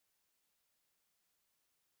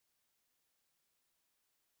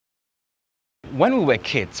When we were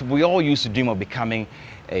kids, we all used to dream of becoming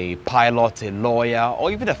a pilot, a lawyer, or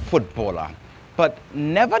even a footballer. But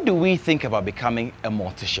never do we think about becoming a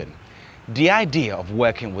mortician. The idea of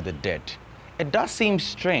working with the dead. It does seem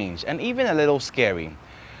strange and even a little scary.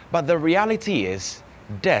 But the reality is,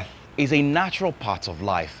 death is a natural part of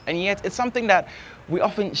life. And yet it's something that we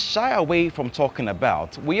often shy away from talking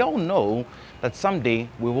about. We all know that someday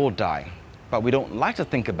we will die. But we don't like to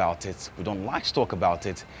think about it. We don't like to talk about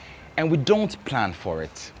it. And we don't plan for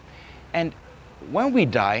it. And when we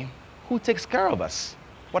die, who takes care of us?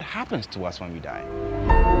 What happens to us when we die?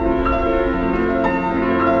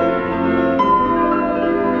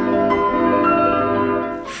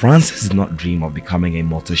 Francis did not dream of becoming a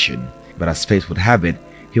mortician, but as fate would have it,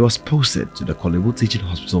 he was posted to the Kolebu Teaching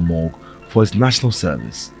Hospital morgue for his national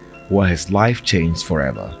service, where his life changed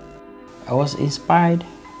forever. I was inspired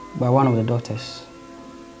by one of the doctors.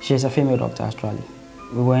 She's a female doctor actually.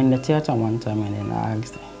 We were in the theater one time and then I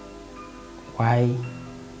asked her why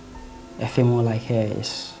a female like her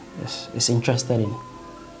is interested in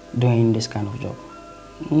doing this kind of job.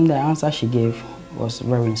 And the answer she gave was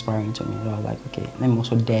very inspiring to me. I was like, okay, let me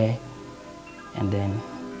also dare and then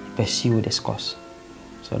pursue this course.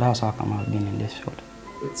 So that's how come I've been in this field.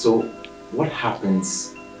 So what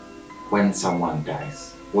happens when someone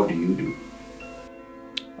dies? What do you do?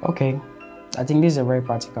 Okay, I think this is a very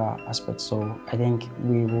practical aspect. So I think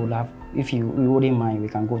we would have, if you wouldn't mind, we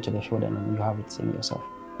can go to the field and then you have it in yourself.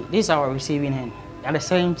 This is our receiving end. At the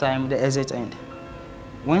same time, the exit end.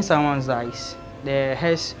 When someone dies, the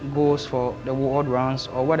hearse goes for the ward rounds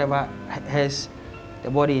or whatever hearse the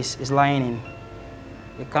body is lying in.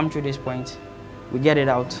 We come to this point, we get it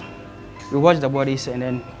out, we wash the bodies and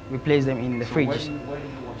then we place them in the fridge. Where do you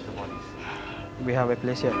wash the bodies? We have a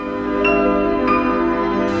place here.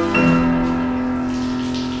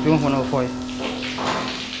 Room for no foil.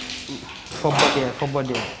 For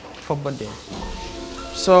body.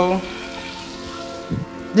 So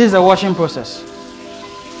this is the washing process.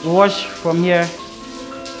 We wash from here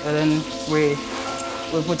and then we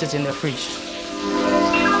put it in the fridge.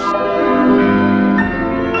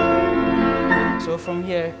 So from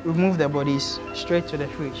here, we move the bodies straight to the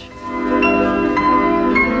fridge.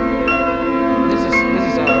 This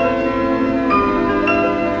is our...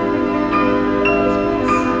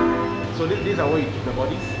 So these are where you keep the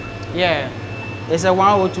bodies? Yeah, it's a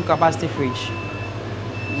 102 capacity fridge.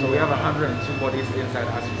 So we have 102 bodies inside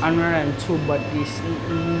us. 102, but it's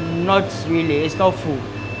not really, it's not full.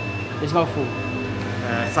 It's not full.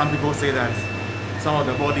 Some people say that some of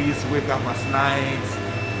the bodies wake up at night.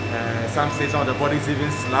 Some say some of the bodies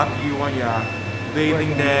even slap you when you are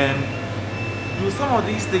bathing them. Do some of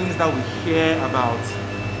these things that we hear about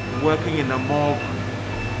working in the morgue,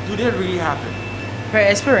 do they really happen? Per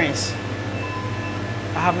experience,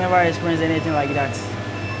 I have never experienced anything like that.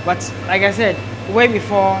 But like I said, way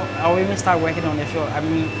before I even start working on the field, I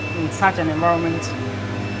mean, in such an environment,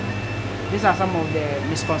 these are some of the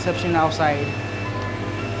misconceptions outside,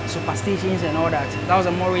 superstitions and all that. That was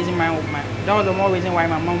the more reason why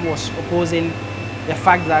my mom was opposing the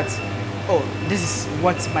fact that, oh, this is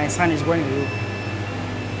what my son is going to do.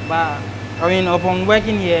 But I mean, upon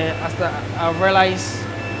working here, I realized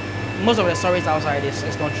most of the stories outside is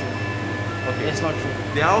not true. Okay. It's not true.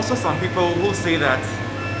 There are also some people who say that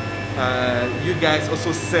you guys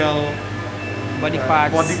also sell body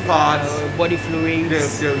parts, body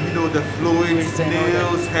fluids. The fluids,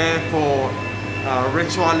 nails, hair for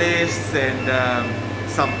ritualists and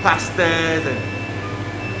some pastors. And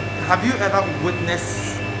have you ever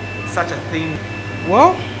witnessed such a thing?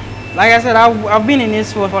 Well, like I said, I've been in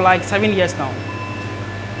this field for like 7 years now.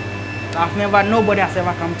 Nobody has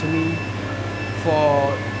ever come to me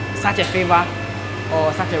for such a favor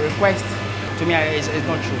or such a request. To me, it's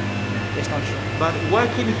not true. It's not true. But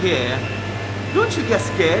working here, don't you get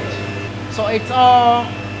scared? So it's all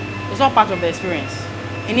part of the experience.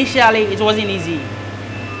 Initially, it wasn't easy.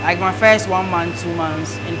 Like my first 1 month, 2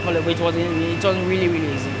 months in college, it wasn't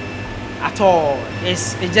really easy at all.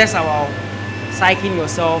 It's just about psyching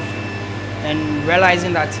yourself and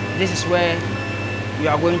realizing that this is where you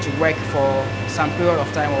are going to work for some period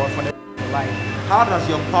of time or for the life. How does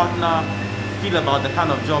your partner feel about the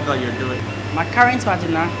kind of job that you're doing? My current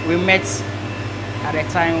partner, we met at a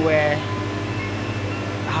time where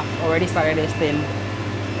I have already started this thing,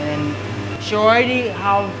 and she already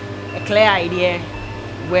have a clear idea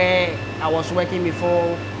where I was working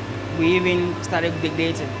before we even started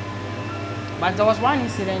dating. But there was one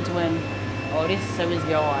incident when this service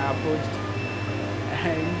girl I approached,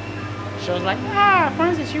 and she was like,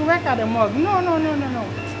 Francis, you work at the morgue. No.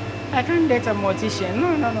 I can't date a mortician. No.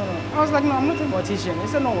 I was like, no, I'm not a mortician. He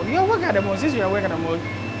said, no, you work at a mortician, you work at a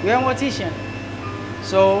mortician. You're a mortician.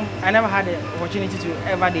 So I never had the opportunity to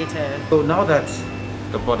ever date her. So now that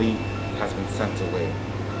the body has been sent away,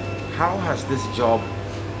 how has this job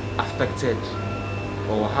affected,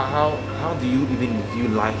 or how do you even view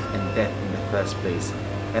life and death in the first place?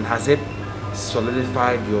 And has it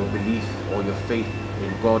solidified your belief or your faith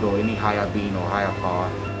in God or any higher being or higher power?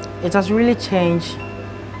 It has really changed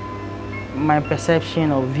my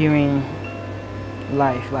perception of viewing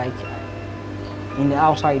life, like in the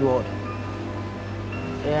outside world.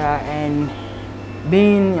 Yeah, and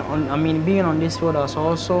being on this world has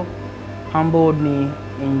also humbled me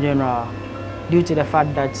in general, due to the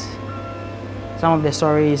fact that some of the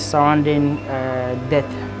stories surrounding death,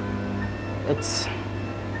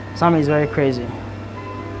 some is very crazy.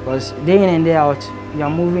 Because day in and day out, you're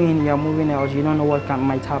moving out, you don't know what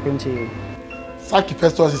might happen to you. Saki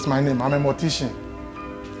Festus is my name. I'm a mortician.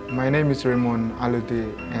 My name is Raymond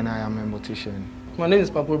Alode and I am a mortician. My name is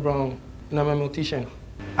Papa Brown and I'm a mortician.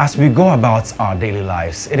 As we go about our daily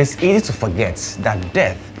lives, it is easy to forget that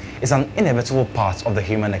death is an inevitable part of the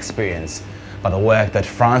human experience. But the work that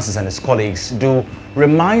Francis and his colleagues do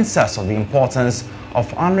reminds us of the importance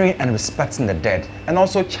of honoring and respecting the dead, and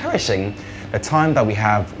also cherishing the time that we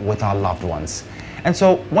have with our loved ones. And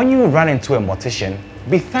so when you run into a mortician,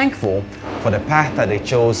 be thankful for the path that they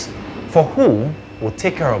chose for who will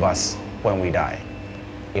take care of us when we die.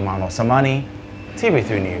 Emmanuel Samani,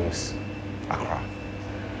 TV3 News, Accra.